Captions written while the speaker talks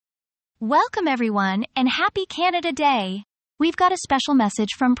Welcome everyone, and happy Canada Day! We've got a special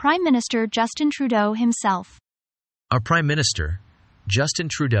message from Prime Minister Justin Trudeau himself. Our Prime Minister, Justin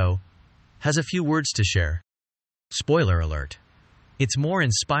Trudeau, has a few words to share. Spoiler alert. It's more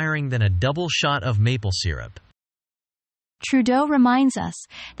inspiring than a double shot of maple syrup. Trudeau reminds us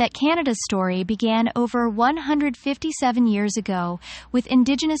that Canada's story began over 157 years ago with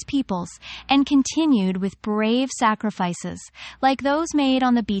Indigenous peoples and continued with brave sacrifices like those made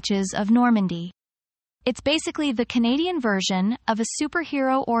on the beaches of Normandy. It's basically the Canadian version of a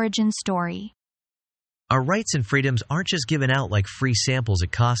superhero origin story. Our rights and freedoms aren't just given out like free samples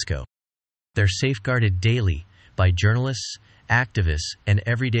at Costco. They're safeguarded daily by journalists, activists, and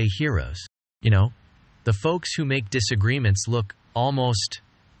everyday heroes. The folks who make disagreements look almost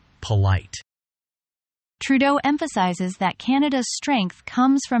polite. Trudeau emphasizes that Canada's strength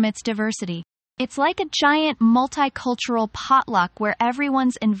comes from its diversity. It's like a giant multicultural potluck where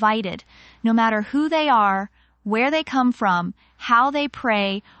everyone's invited, no matter who they are, where they come from, how they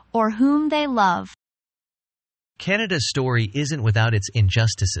pray, or whom they love. Canada's story isn't without its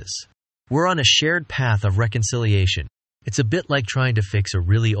injustices. We're on a shared path of reconciliation. It's a bit like trying to fix a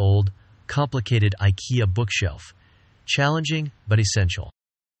really old, complicated IKEA bookshelf. Challenging, but essential.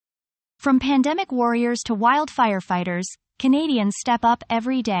 From pandemic warriors to wildfire fighters, Canadians step up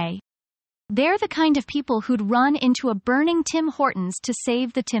every day. They're the kind of people who'd run into a burning Tim Hortons to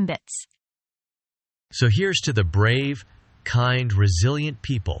save the Timbits. So here's to the brave, kind, resilient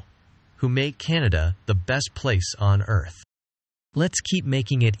people who make Canada the best place on earth. Let's keep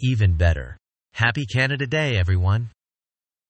making it even better. Happy Canada Day, everyone!